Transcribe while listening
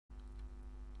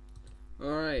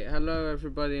Right, hello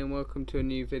everybody and welcome to a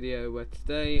new video where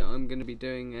today I'm going to be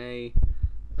doing a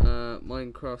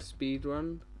Minecraft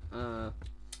speedrun,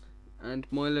 and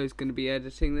Milo's going to be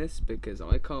editing this because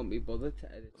I can't be bothered to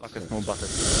edit. Like a small bucket.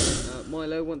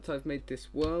 Milo, once I've made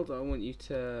this world, I want you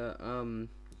to,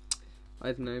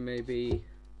 I don't know, maybe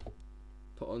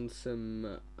put on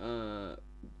some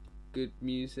good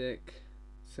music,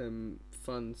 some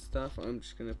fun stuff. I'm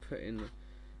just going to put in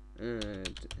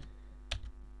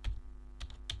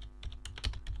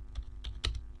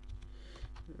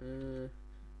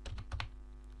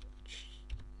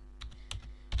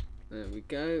there we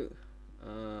go.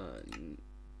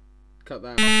 Cut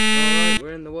that. Alright,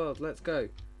 we're in the world. Let's go.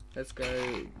 Let's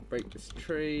go break this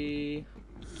tree.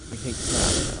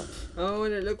 Oh,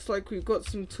 and it looks like we've got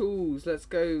some tools. Let's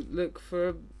go look for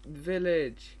a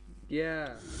village.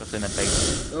 Yeah. What's in a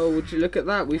basement? Oh, would you look at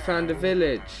that? We found a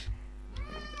village.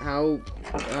 How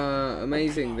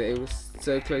amazing that it was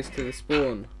so close to the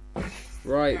spawn.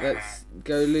 Right, let's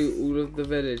go loot all of the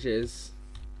villages,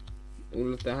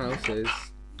 all of the houses,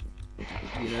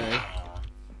 you know,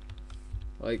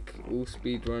 like all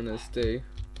speedrunners do.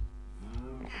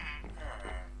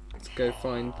 Let's go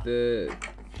find the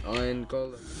iron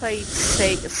golem.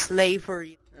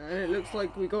 Slavery. And it looks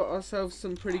like we got ourselves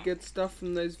some pretty good stuff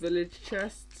from those village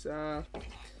chests. Now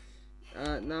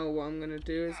what I'm going to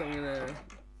do is I'm going to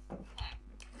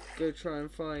go try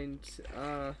and find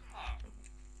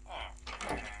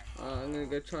I'm gonna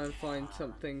go try and find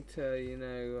something to, you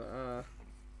know,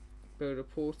 build a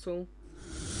portal.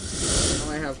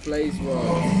 I have blaze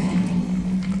rods.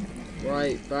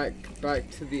 Right, back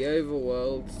to the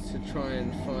overworld to try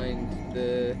and find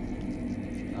the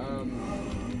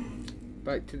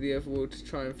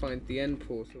end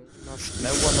portal. No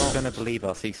one's gonna believe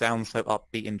us. He sounds so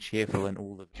upbeat and cheerful and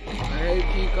all of it. I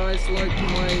hope you guys like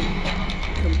my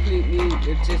completely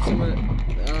legitimate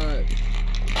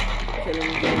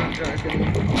killing the dragon.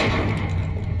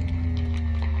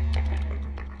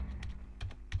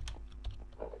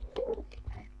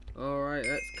 Alright,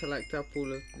 let's collect up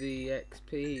all of the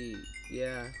XP,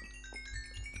 yeah.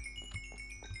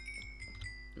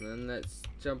 And then let's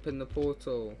jump in the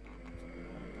portal.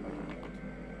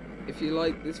 If you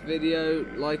like this video,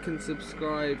 like and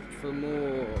subscribe for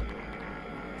more.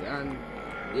 And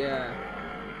yeah.